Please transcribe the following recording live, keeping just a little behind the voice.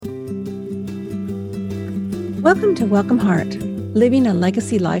Welcome to Welcome Heart, Living a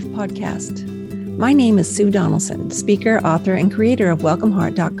Legacy Life podcast. My name is Sue Donaldson, speaker, author, and creator of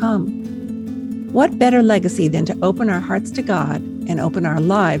WelcomeHeart.com. What better legacy than to open our hearts to God and open our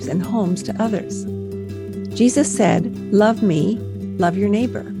lives and homes to others? Jesus said, "Love me, love your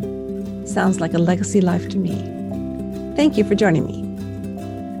neighbor." Sounds like a legacy life to me. Thank you for joining me.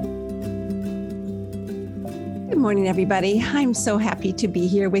 Good morning, everybody. I'm so happy to be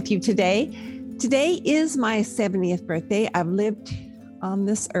here with you today. Today is my 70th birthday. I've lived on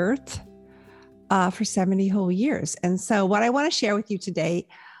this earth for 70 whole years. And so what I want to share with you today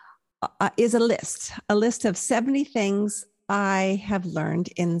is a list of 70 things I have learned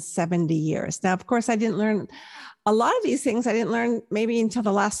in 70 years. Now, of course, I didn't learn a lot of these things. I didn't learn maybe until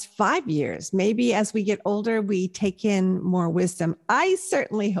the last 5 years. Maybe as we get older, we take in more wisdom. I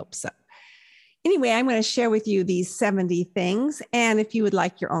certainly hope so. Anyway, I'm going to share with you these 70 things. And if you would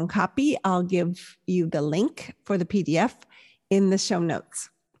like your own copy, I'll give you the link for the PDF in the show notes.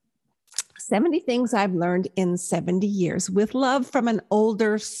 70 things I've learned in 70 years with love from an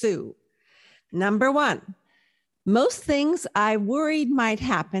older Sue. Number 1, most things I worried might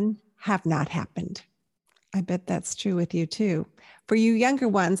happen have not happened. I bet that's true with you too. For you younger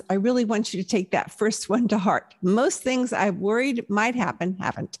ones, I really want you to take that first one to heart. Most things I worried might happen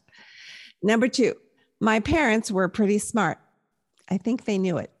haven't. Number 2, my parents were pretty smart. I think they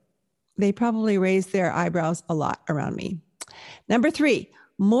knew it. They probably raised their eyebrows a lot around me. Number 3,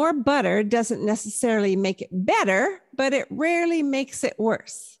 more butter doesn't necessarily make it better, but it rarely makes it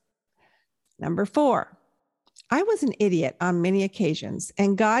worse. Number 4, I was an idiot on many occasions,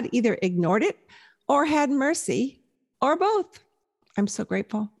 and God either ignored it or had mercy, or both. I'm so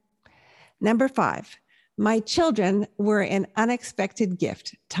grateful. Number 5, my children were an unexpected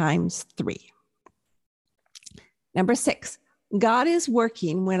gift times 3. Number 6, God is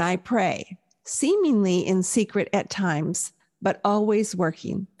working when I pray, seemingly in secret at times, but always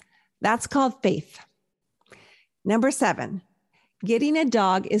working. That's called faith. Number 7, getting a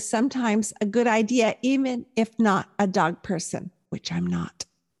dog is sometimes a good idea, even if not a dog person, which I'm not.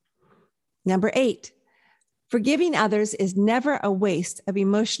 Number 8, forgiving others is never a waste of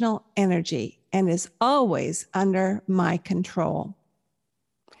emotional energy and is always under my control.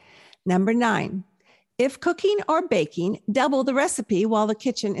 Number 9, if cooking or baking, double the recipe while the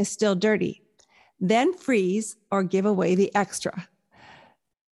kitchen is still dirty. Then freeze or give away the extra.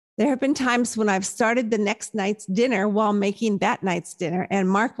 There have been times when I've started the next night's dinner while making that night's dinner, and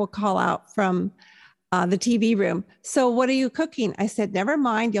Mark will call out from the TV room, "So what are you cooking?" I said, "Never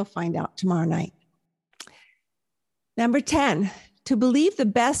mind, you'll find out tomorrow night." Number 10, to believe the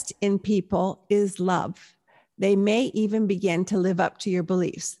best in people is love. They may even begin to live up to your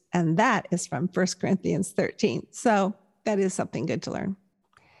beliefs. And that is from 1 Corinthians 13. So that is something good to learn.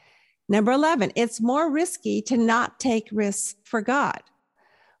 Number 11, it's more risky to not take risks for God.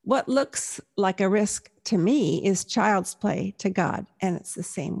 What looks like a risk to me is child's play to God, and it's the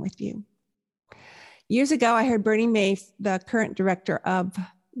same with you. Years ago, I heard Bernie May, the current director of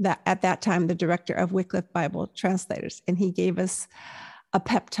at that time, the director of Wycliffe Bible Translators, and he gave us a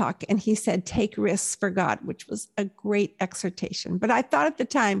pep talk, and he said, "Take risks for God," which was a great exhortation. But I thought at the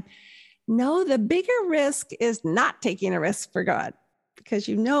time, no, the bigger risk is not taking a risk for God, because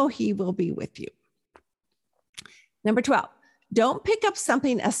you know he will be with you. Number 12, don't pick up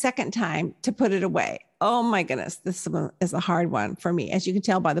something a second time to put it away. Oh my goodness, this is a hard one for me, as you can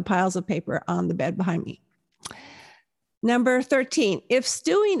tell by the piles of paper on the bed behind me. Number 13, if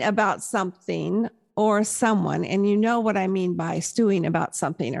stewing about something or someone, and you know what I mean by stewing about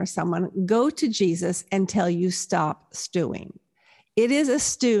something or someone, go to Jesus until you stop stewing. It is a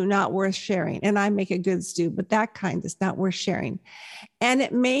stew not worth sharing, and I make a good stew, but that kind is not worth sharing. And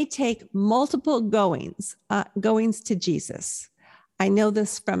it may take multiple goings to Jesus. I know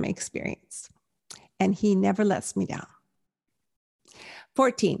this from experience, and he never lets me down.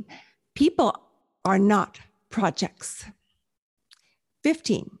 14, people are not projects.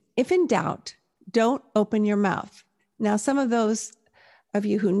 15, if in doubt, don't open your mouth. Now, some of those of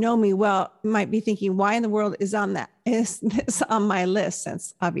you who know me well might be thinking, why in the world is this on my list?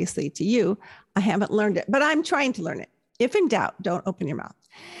 Since obviously to you, I haven't learned it, but I'm trying to learn it. If in doubt, don't open your mouth.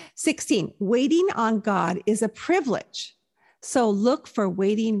 16, waiting on God is a privilege. So look for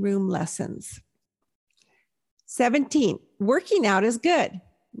waiting room lessons. 17, working out is good.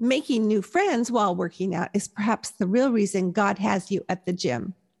 Making new friends while working out is perhaps the real reason God has you at the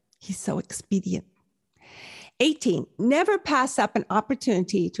gym. He's so expedient. 18, never pass up an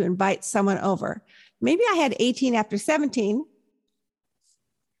opportunity to invite someone over. Maybe I had 18 after 17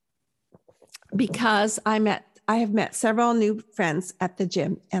 because I have met several new friends at the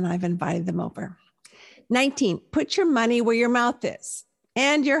gym, and I've invited them over. 19, put your money where your mouth is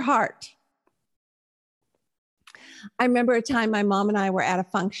and your heart. I remember a time my mom and I were at a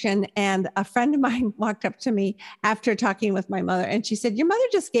function, and a friend of mine walked up to me after talking with my mother, and she said, "Your mother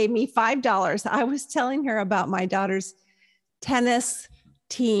just gave me $5." I was telling her about my daughter's tennis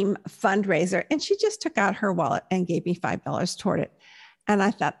team fundraiser, and she just took out her wallet and gave me $5 toward it. And I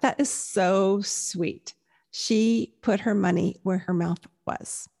thought, that is so sweet. She put her money where her mouth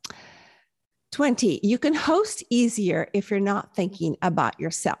was. 20, you can host easier if you're not thinking about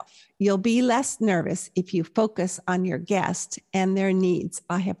yourself. You'll be less nervous if you focus on your guest and their needs.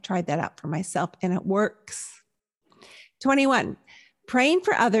 I have tried that out for myself and it works. 21, praying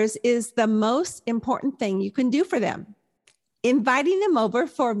for others is the most important thing you can do for them. Inviting them over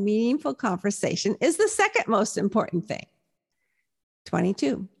for meaningful conversation is the second most important thing.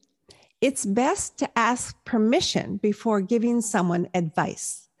 22, it's best to ask permission before giving someone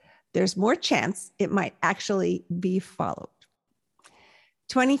advice. There's more chance it might actually be followed.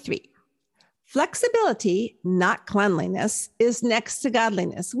 23, flexibility, not cleanliness, is next to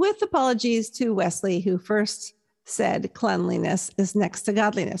godliness, with apologies to Wesley, who first said cleanliness is next to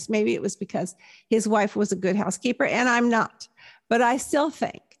godliness. Maybe it was because his wife was a good housekeeper and I'm not. But I still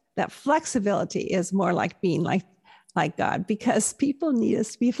think that flexibility is more like being like God, because people need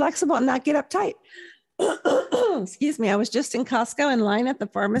us to be flexible and not get uptight. Excuse me. I was just in Costco in line at the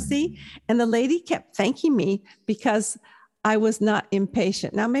pharmacy, and the lady kept thanking me because I was not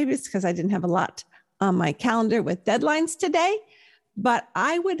impatient. Now, maybe it's because I didn't have a lot on my calendar with deadlines today, but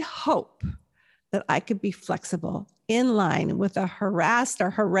I would hope that I could be flexible in line with a harassed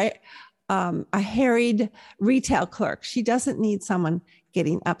or a harried retail clerk. She doesn't need someone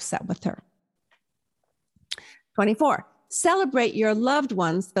getting upset with her. 24, celebrate your loved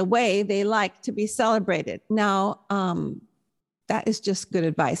ones the way they like to be celebrated. Now, that is just good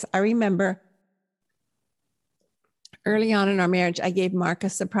advice. I remember early on in our marriage, I gave Mark a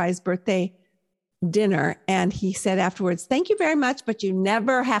surprise birthday dinner, and he said afterwards, "Thank you very much, but you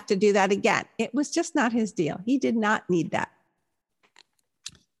never have to do that again." It was just not his deal. He did not need that.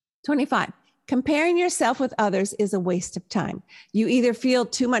 25, comparing yourself with others is a waste of time. You either feel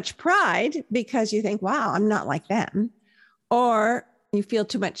too much pride because you think, wow, I'm not like them, or you feel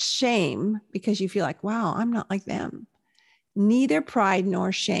too much shame because you feel like, wow, I'm not like them. Neither pride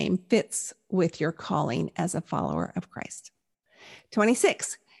nor shame fits with your calling as a follower of Christ.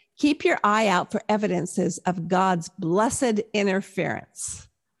 26, keep your eye out for evidences of God's blessed interference.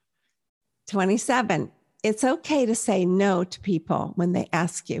 27, it's okay to say no to people when they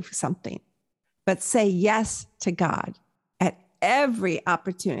ask you for something, but say yes to God at every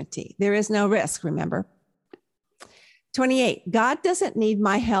opportunity. There is no risk, remember. 28, God doesn't need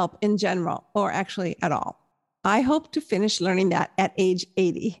my help in general, or actually at all. I hope to finish learning that at age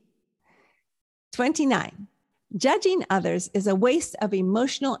 80. 29, judging others is a waste of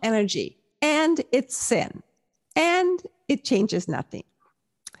emotional energy, and it's sin, and it changes nothing.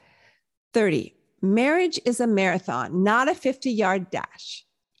 30, marriage is a marathon, not a 50-yard dash.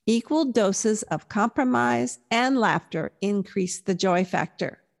 Equal doses of compromise and laughter increase the joy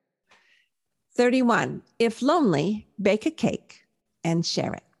factor. 31, if lonely, bake a cake and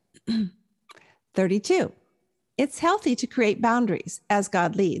share it. 32, it's healthy to create boundaries as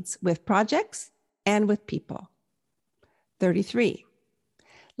God leads, with projects and with people. 33,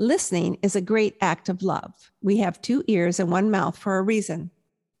 listening is a great act of love. We have 2 ears and 1 mouth for a reason.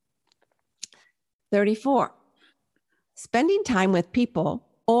 34, spending time with people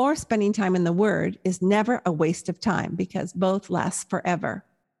or spending time in the Word is never a waste of time, because both last forever.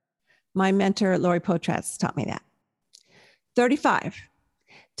 My mentor, Lori Potratz, taught me that. 35,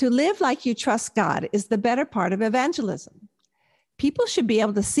 to live like you trust God is the better part of evangelism. People should be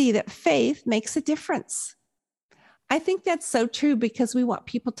able to see that faith makes a difference. I think that's so true, because we want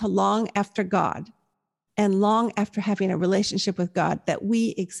people to long after God and long after having a relationship with God that we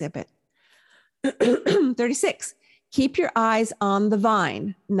exhibit. 36, keep your eyes on the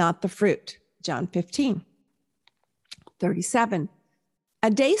vine, not the fruit. John 15. 37, a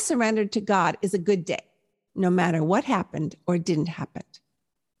day surrendered to God is a good day, no matter what happened or didn't happen.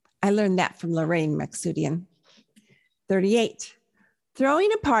 I learned that from Lorraine Maxudian. 38,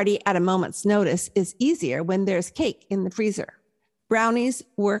 throwing a party at a moment's notice is easier when there's cake in the freezer. Brownies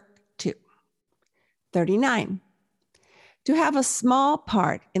work too. 39, to have a small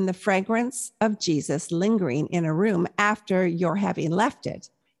part in the fragrance of Jesus lingering in a room after your having left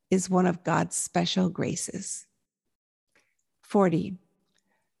it is one of God's special graces. 40,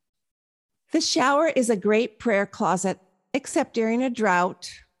 the shower is a great prayer closet, except during a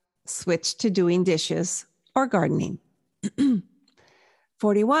drought. Switch to doing dishes or gardening.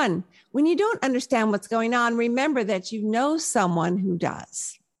 41, when you don't understand what's going on, remember that you know someone who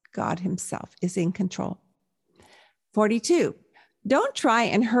does. God himself is in control. 42, don't try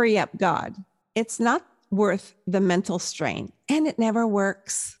and hurry up God. It's not worth the mental strain, and it never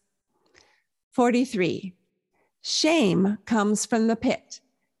works. 43, shame comes from the pit,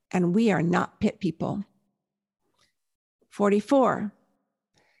 and we are not pit people. 44,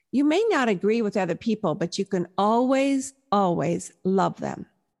 you may not agree with other people, but you can always, always love them.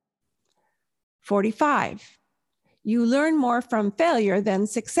 45, you learn more from failure than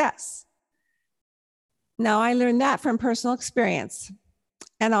success. Now, I learned that from personal experience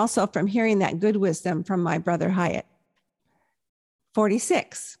and also from hearing that good wisdom from my brother Hyatt.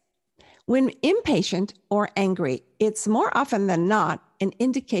 46, when impatient or angry, it's more often than not an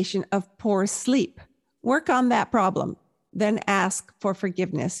indication of poor sleep. Work on that problem, then ask for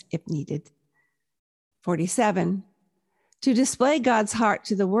forgiveness if needed. 47, to display God's heart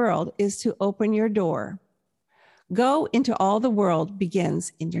to the world is to open your door. Go into all the world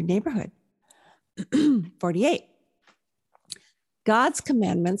begins in your neighborhood. 48, God's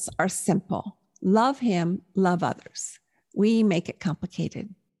commandments are simple. Love him, love others. We make it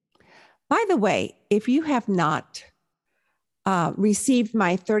complicated. By the way, if you have not received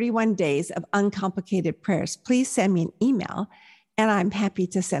my 31 days of uncomplicated prayers, please send me an email and I'm happy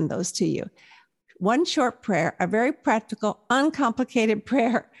to send those to you. One short prayer, a very practical, uncomplicated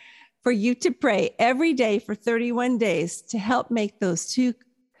prayer for you to pray every day for 31 days to help make those two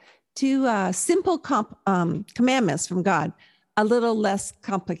simple commandments from God a little less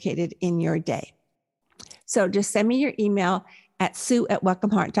complicated in your day. So just send me your email at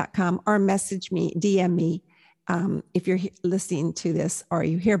sue@welcomeheart.com or message me, DM me if you're listening to this or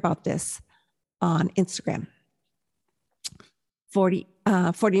you hear about this on Instagram.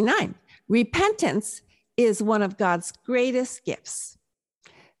 49, repentance is one of God's greatest gifts.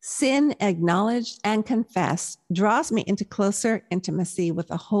 Sin acknowledged and confessed draws me into closer intimacy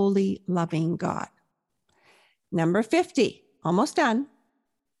with a holy, loving God. Number 50, almost done.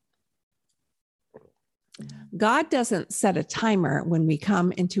 God doesn't set a timer when we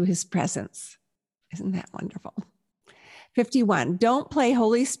come into his presence. Isn't that wonderful? 51, don't play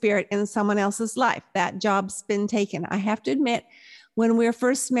Holy Spirit in someone else's life. That job's been taken. I have to admit, when we were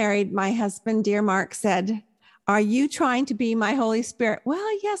first married, my husband, dear Mark, said, are you trying to be my Holy Spirit? Well,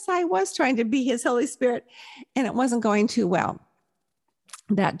 yes, I was trying to be his Holy Spirit, and it wasn't going too well.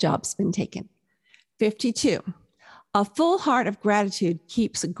 That job's been taken. 52, a full heart of gratitude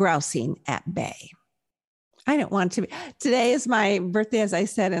keeps grousing at bay. I don't want to be. Today is my birthday, as I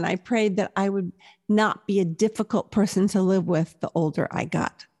said, and I prayed that I would not be a difficult person to live with the older I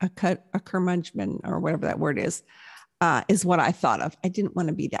got. A curmudgeon, or whatever that word is what I thought of. I didn't want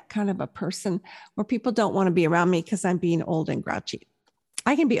to be that kind of a person where people don't want to be around me because I'm being old and grouchy.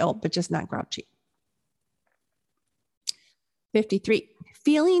 I can be old, but just not grouchy. 53,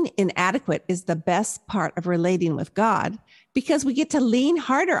 feeling inadequate is the best part of relating with God because we get to lean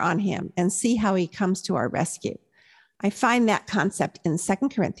harder on him and see how he comes to our rescue. I find that concept in 2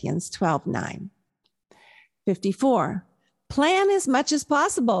 Corinthians 12:9. 54, plan as much as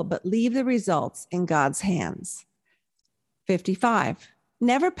possible, but leave the results in God's hands. 55,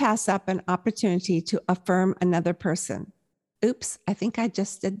 never pass up an opportunity to affirm another person. Oops, I think I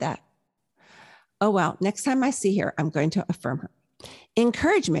just did that. Oh, well, next time I see her, I'm going to affirm her.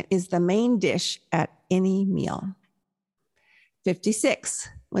 Encouragement is the main dish at any meal. 56,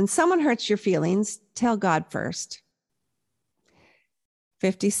 when someone hurts your feelings, tell God first.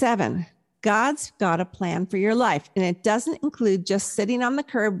 57, God's got a plan for your life, and it doesn't include just sitting on the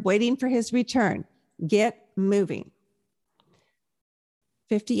curb waiting for his return. Get moving.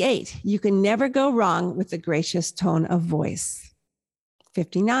 58, you can never go wrong with a gracious tone of voice.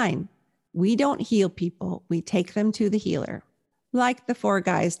 59, we don't heal people, we take them to the healer, like the 4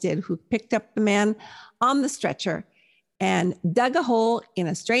 guys did who picked up the man on the stretcher and dug a hole in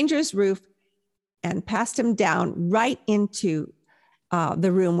a stranger's roof and passed him down right into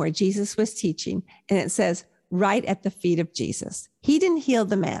the room where Jesus was teaching. And it says, right at the feet of Jesus. He didn't heal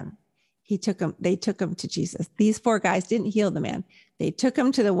the man. They took him to Jesus. These 4 guys didn't heal the man. They took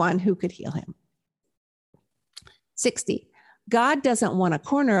him to the one who could heal him. 60, God doesn't want a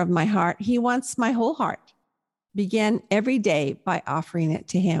corner of my heart. He wants my whole heart. Begin every day by offering it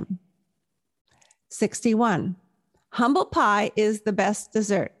to him. 61, humble pie is the best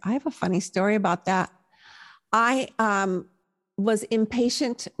dessert. I have a funny story about that. I was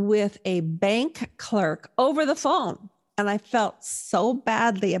impatient with a bank clerk over the phone, and I felt so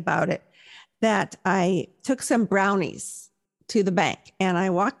badly about it that I took some brownies to the bank, and I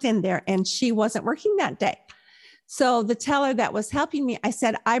walked in there, and she wasn't working that day. So the teller that was helping me, I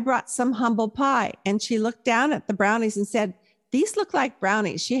said, I brought some humble pie. And she looked down at the brownies and said, these look like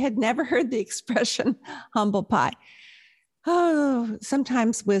brownies. She had never heard the expression humble pie. Oh,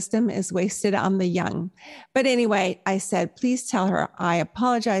 sometimes wisdom is wasted on the young. But anyway, I said, please tell her I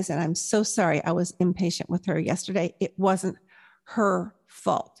apologize. And I'm so sorry I was impatient with her yesterday. It wasn't her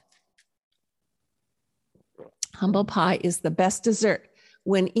fault. Humble pie is the best dessert.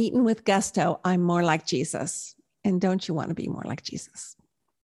 When eaten with gusto, I'm more like Jesus. And don't you want to be more like Jesus?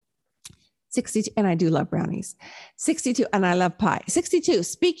 62, and I do love brownies. 62, and I love pie. 62,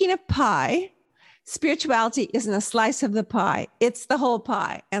 speaking of pie, spirituality isn't a slice of the pie. It's the whole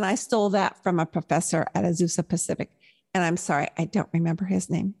pie. And I stole that from a professor at Azusa Pacific. And I'm sorry, I don't remember his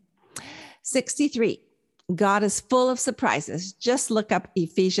name. 63, God is full of surprises. Just look up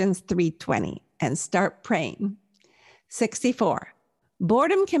Ephesians 3:20 and start praying. 64,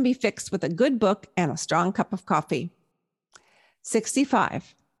 boredom can be fixed with a good book and a strong cup of coffee.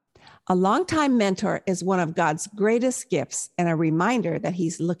 65, a longtime mentor is one of God's greatest gifts and a reminder that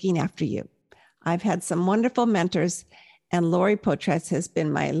he's looking after you. I've had some wonderful mentors, and Lori Poitras has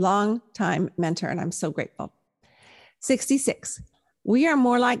been my longtime mentor, and I'm so grateful. 66, we are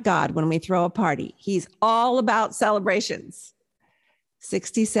more like God when we throw a party. He's all about celebrations.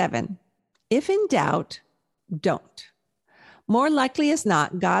 67, if in doubt, don't. More likely as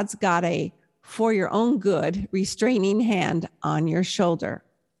not, God's got a for your own good restraining hand on your shoulder.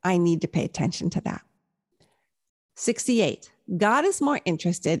 I need to pay attention to that. 68, God is more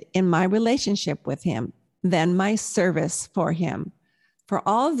interested in my relationship with him than my service for him. For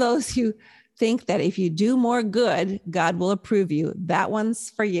all those who think that if you do more good, God will approve you, that one's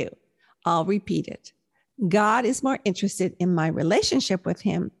for you. I'll repeat it. God is more interested in my relationship with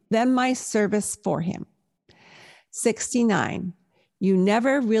him than my service for him. 69, you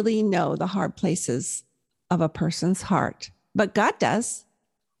never really know the hard places of a person's heart, but God does.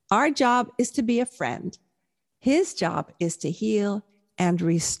 Our job is to be a friend. His job is to heal and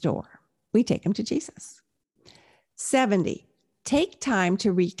restore. We take him to Jesus. 70, take time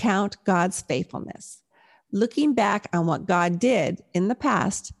to recount God's faithfulness. Looking back on what God did in the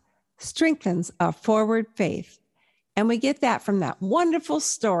past strengthens our forward faith. And we get that from that wonderful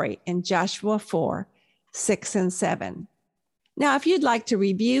story in Joshua 4, 6 and 7. Now, if you'd like to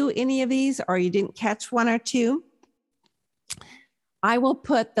review any of these or you didn't catch one or two, I will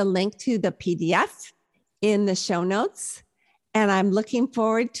put the link to the PDF in the show notes. And I'm looking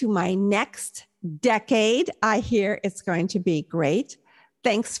forward to my next decade. I hear it's going to be great.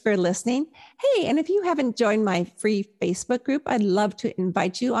 Thanks for listening. Hey, and if you haven't joined my free Facebook group, I'd love to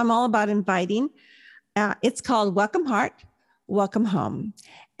invite you. I'm all about inviting. It's called Welcome Heart, Welcome Home.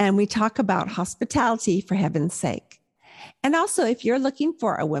 And we talk about hospitality for heaven's sake. And also, if you're looking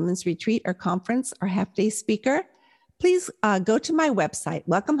for a women's retreat or conference or half-day speaker, please go to my website,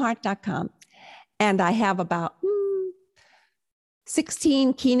 welcomeheart.com. And I have about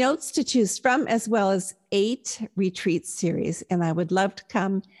 16 keynotes to choose from, as well as 8 retreat series. And I would love to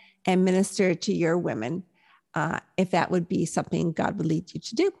come and minister to your women if that would be something God would lead you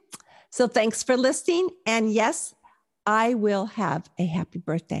to do. So thanks for listening. And yes, I will have a happy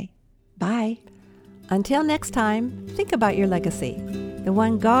birthday. Bye. Until next time, think about your legacy, the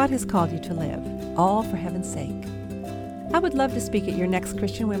one God has called you to live, all for heaven's sake. I would love to speak at your next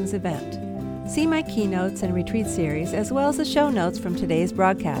Christian Women's event. See my keynotes and retreat series, as well as the show notes from today's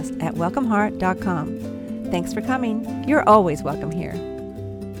broadcast at welcomeheart.com. Thanks for coming. You're always welcome here.